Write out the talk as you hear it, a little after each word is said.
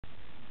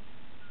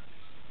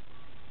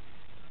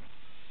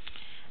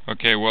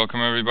Okay,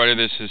 welcome everybody.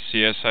 This is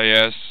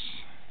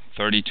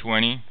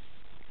CSIS-3020,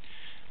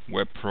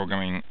 Web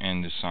Programming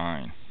and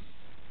Design.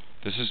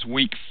 This is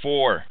week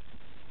 4,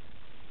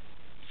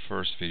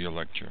 first video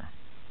lecture.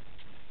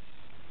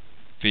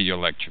 Video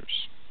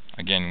lectures.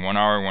 Again, 1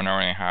 hour, 1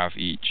 hour and a half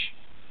each.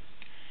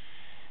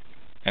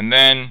 And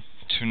then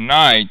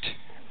tonight,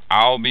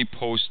 I'll be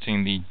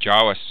posting the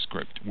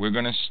JavaScript. We're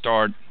going to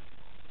start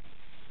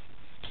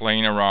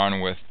playing around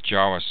with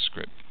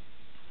JavaScript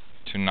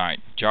tonight.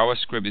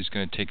 JavaScript is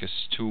going to take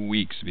us 2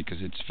 weeks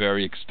because it's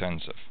very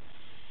extensive.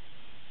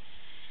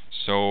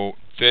 So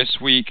this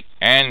week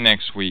and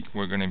next week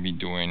we're going to be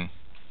doing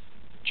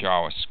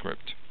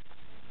JavaScript.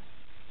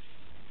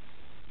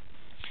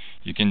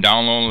 You can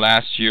download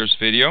last year's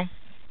video,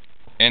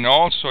 and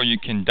also you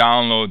can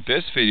download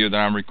this video that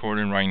I'm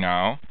recording right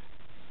now,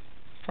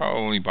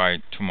 probably by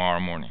tomorrow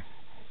morning.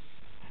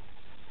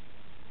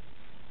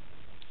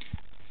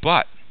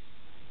 But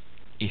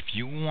if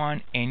you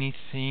want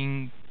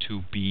anything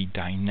to be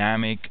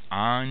dynamic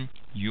on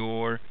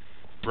your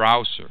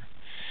browser,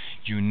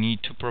 you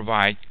need to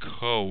provide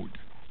code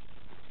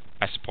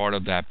as part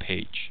of that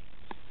page.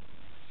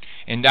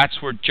 And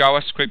that's where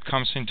JavaScript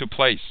comes into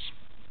place.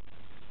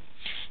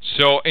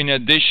 So in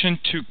addition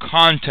to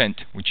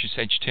content, which is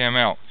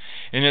HTML,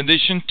 in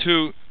addition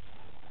to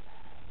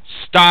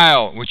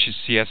style, which is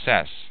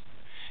CSS,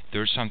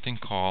 there's something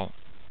called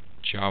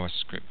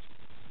JavaScript.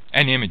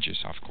 And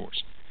images, of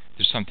course.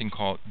 There's something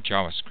called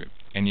JavaScript,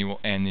 and it will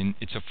end in,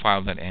 it's a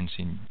file that ends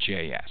in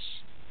JS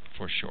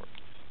for short.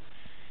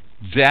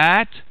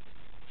 That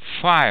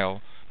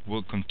file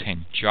will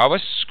contain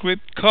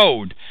JavaScript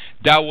code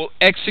that will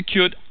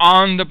execute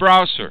on the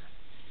browser.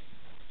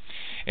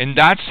 And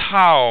that's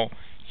how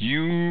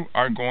you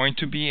are going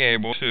to be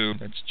able to,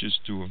 let's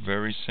just do a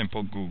very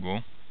simple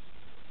Google.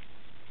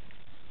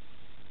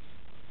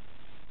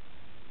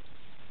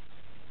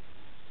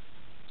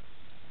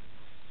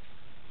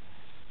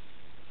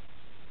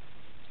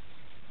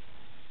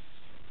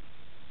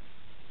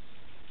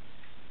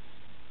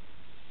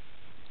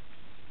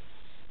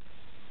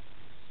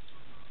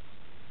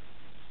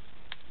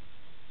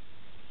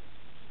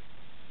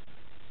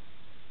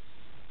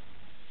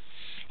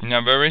 In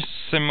a very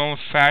similar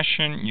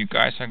fashion, you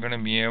guys are going to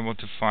be able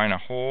to find a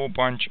whole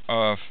bunch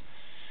of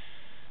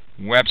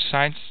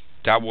websites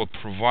that will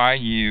provide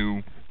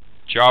you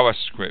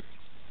JavaScript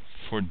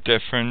for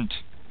different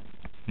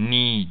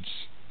needs.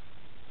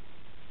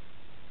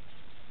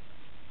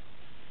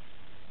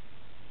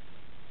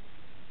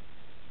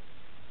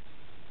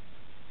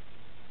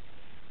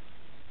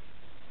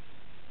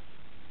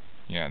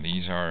 Yeah,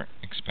 these are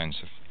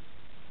expensive.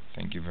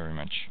 Thank you very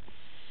much.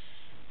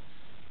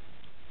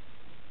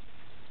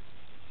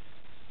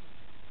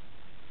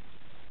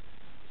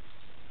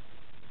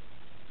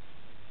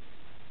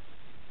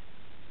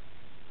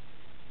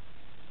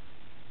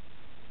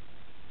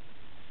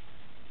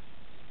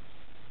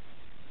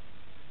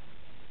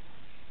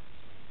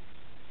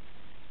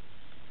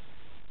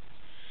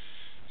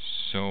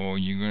 So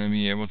you're going to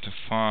be able to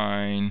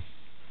find,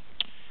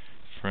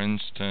 for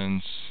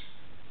instance,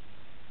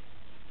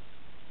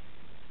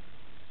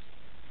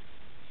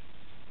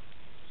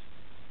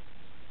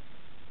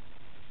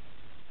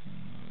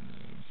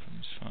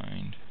 let's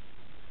find.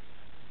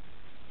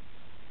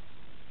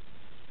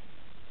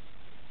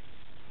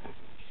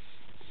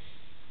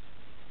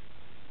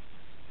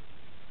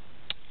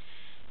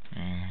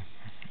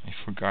 I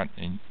forgot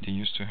they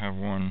used to have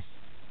one.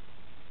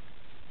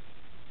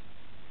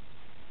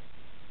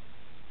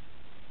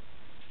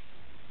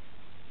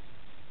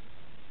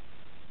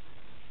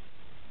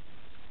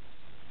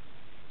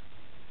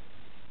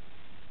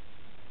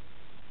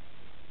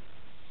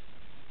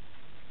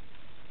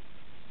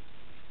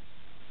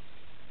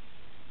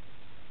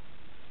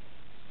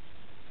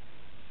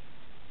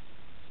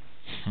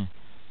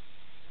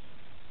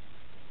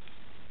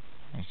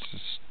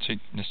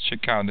 Let's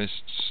check out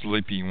this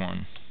sleepy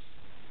one.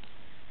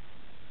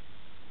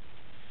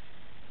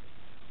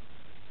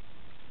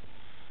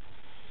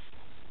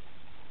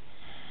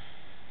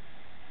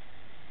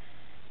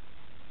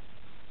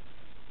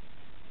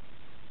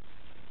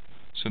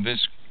 So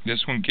this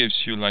one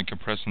gives you like a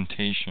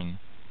presentation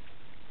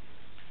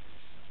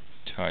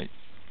type.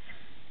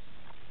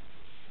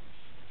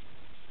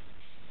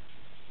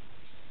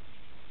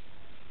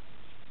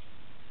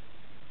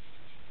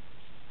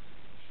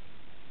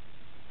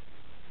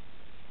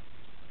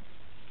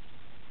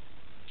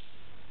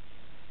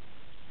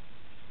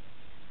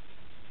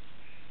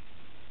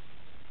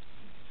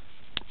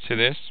 See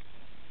this?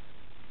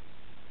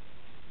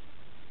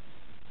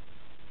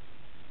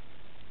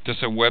 Does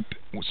a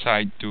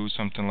website do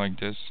something like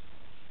this?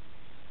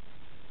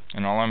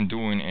 And all I'm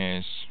doing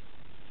is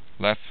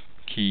left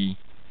key,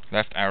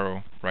 left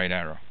arrow, right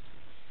arrow.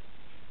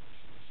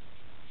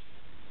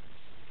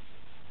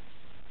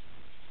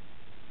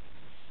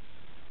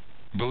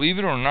 Believe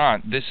it or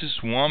not, this is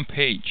one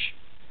page.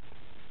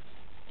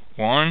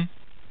 One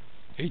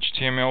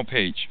HTML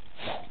page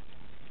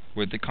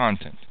with the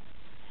content.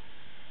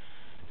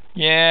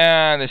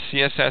 Yeah, the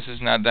CSS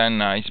is not that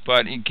nice,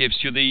 but it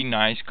gives you the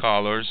nice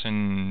colors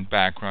and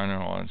background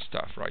and all that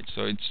stuff, right?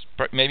 So it's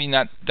maybe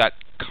not that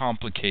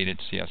complicated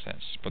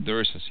CSS, but there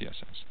is a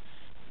CSS.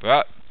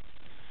 But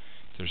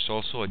there's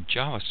also a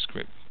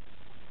JavaScript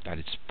that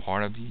is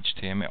part of the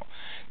HTML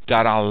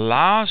that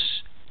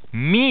allows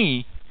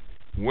me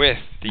with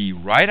the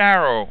right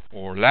arrow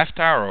or left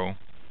arrow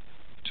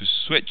to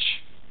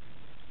switch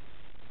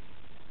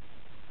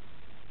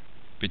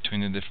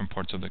between the different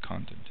parts of the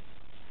content.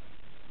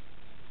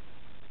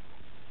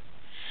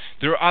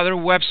 There are other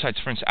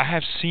websites, for instance, I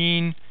have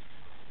seen,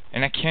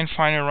 and I can't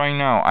find it right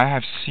now, I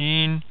have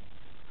seen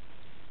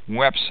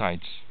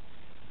websites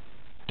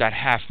that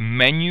have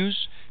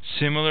menus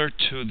similar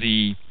to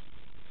the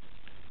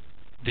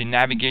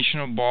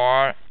navigational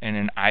bar in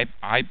an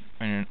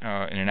in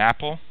an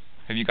Apple.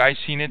 Have you guys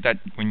seen it? That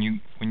when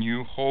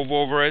you hover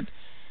over it,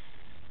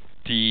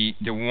 the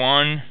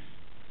one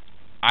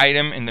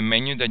item in the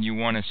menu that you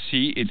want to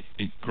see,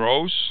 it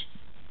grows,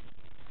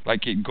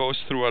 like it goes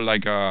through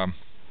like a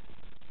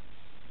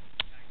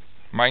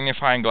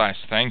magnifying glass.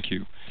 Thank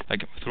you.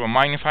 Like through a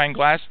magnifying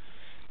glass.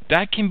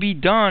 That can be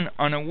done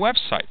on a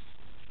website.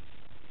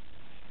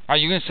 Are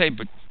you going to say,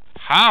 but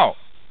how?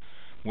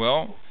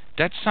 Well,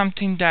 that's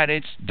something that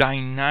it's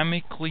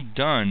dynamically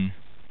done.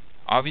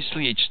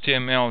 Obviously,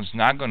 HTML is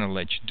not going to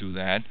let you do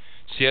that.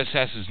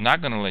 CSS is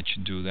not going to let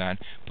you do that,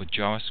 but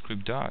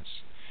JavaScript does.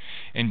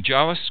 In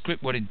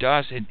JavaScript, what it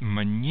does, it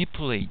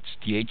manipulates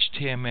the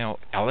HTML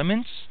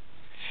elements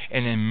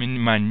and it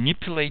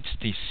manipulates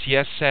the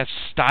CSS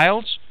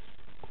styles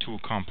to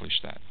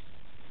accomplish that.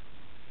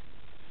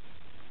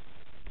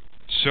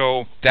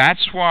 So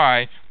that's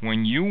why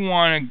when you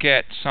want to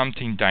get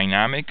something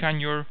dynamic on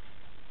your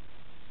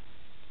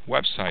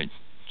website,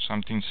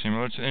 something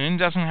similar to, and it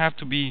doesn't have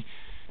to be,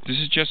 this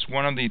is just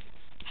one of the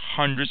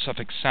hundreds of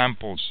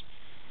examples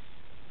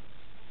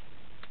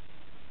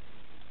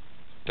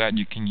that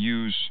you can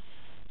use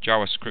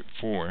JavaScript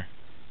for.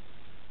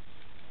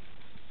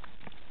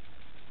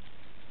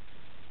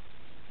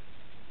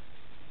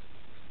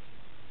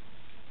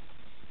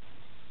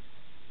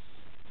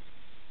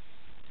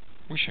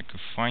 Wish I could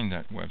find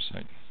that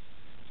website.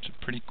 It's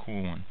a pretty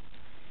cool one.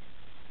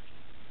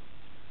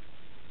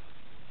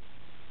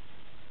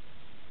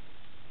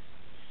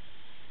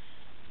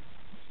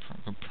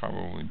 Would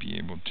probably be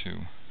able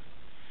to.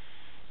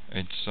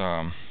 It's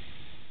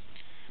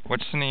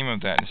what's the name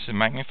of that? Is it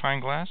magnifying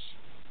glass?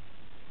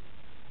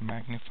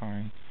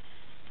 Magnifying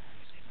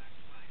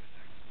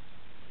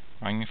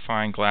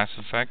glass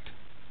effect.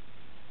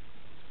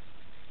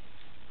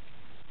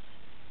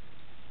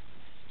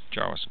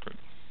 JavaScript.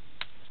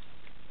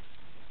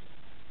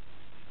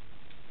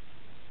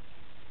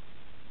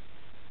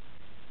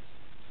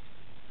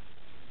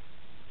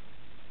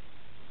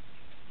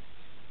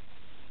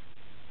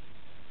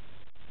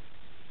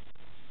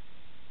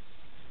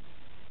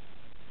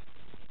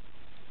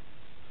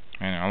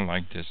 And I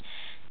like this.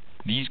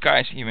 These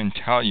guys even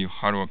tell you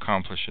how to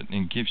accomplish it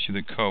and gives you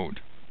the code.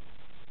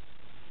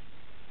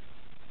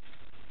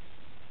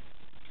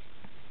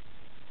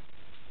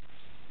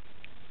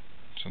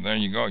 So there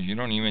you go. You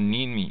don't even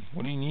need me.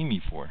 What do you need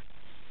me for?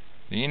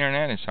 The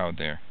internet is out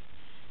there.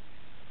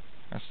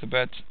 That's the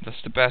best.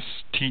 That's the best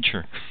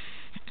teacher.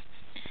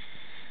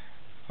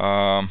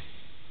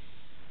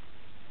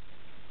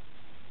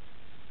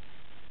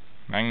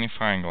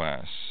 Magnifying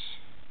glass.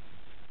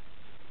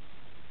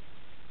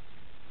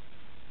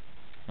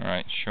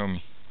 Alright, show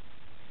me.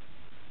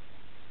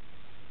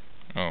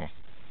 Oh.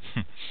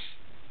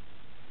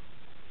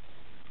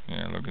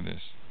 Yeah, look at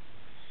this.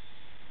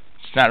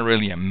 It's not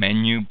really a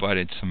menu, but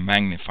it's a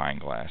magnifying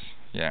glass.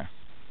 Yeah.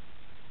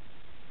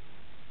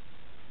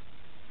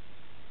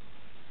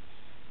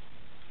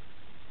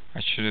 I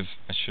should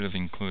have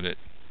included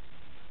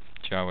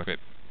JavaScript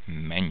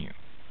menu.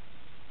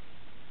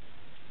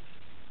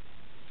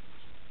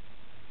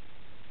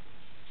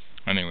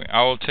 Anyway,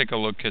 I will take a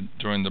look at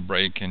during the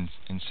break and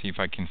see if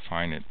I can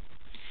find it.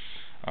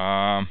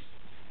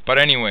 But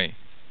anyway,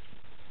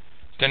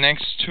 the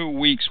next 2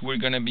 weeks we're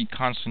going to be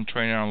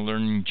concentrating on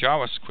learning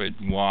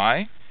JavaScript.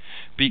 Why?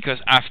 Because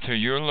after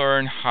you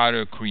learn how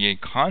to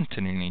create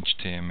content in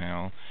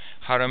HTML,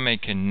 how to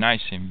make it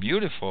nice and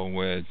beautiful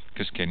with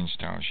cascading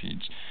style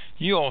sheets,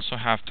 you also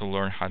have to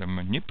learn how to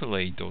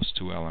manipulate those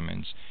two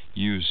elements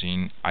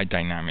using a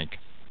dynamic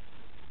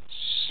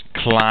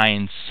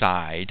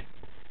client-side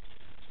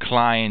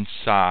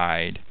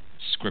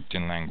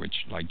scripting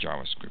language like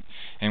JavaScript.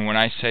 And when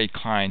I say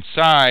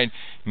client-side,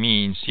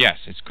 means yes,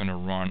 it's going to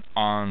run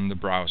on the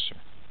browser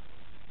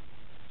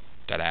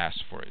that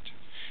asks for it,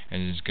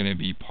 and it's going to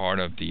be part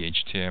of the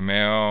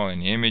HTML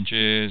and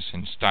images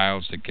and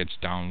styles that gets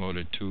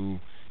downloaded to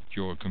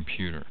your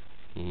computer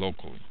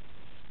locally.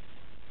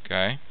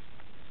 Okay?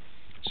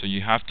 So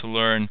you have to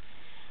learn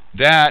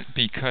that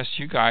because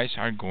you guys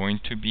are going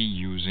to be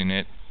using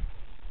it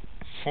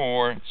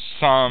for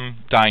some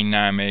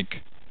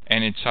dynamic,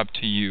 and it's up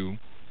to you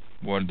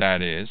what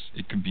that is.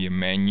 It could be a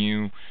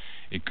menu,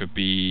 it could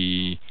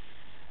be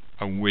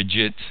a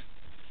widget,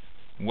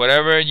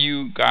 whatever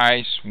you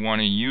guys want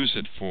to use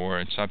it for,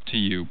 it's up to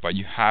you, but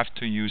you have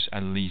to use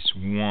at least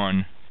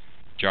one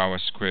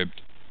JavaScript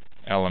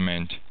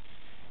element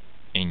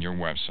in your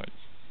website.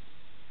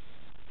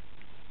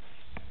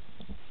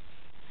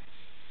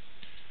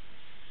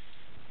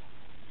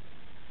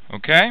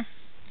 Okay,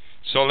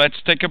 so let's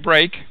take a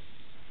break.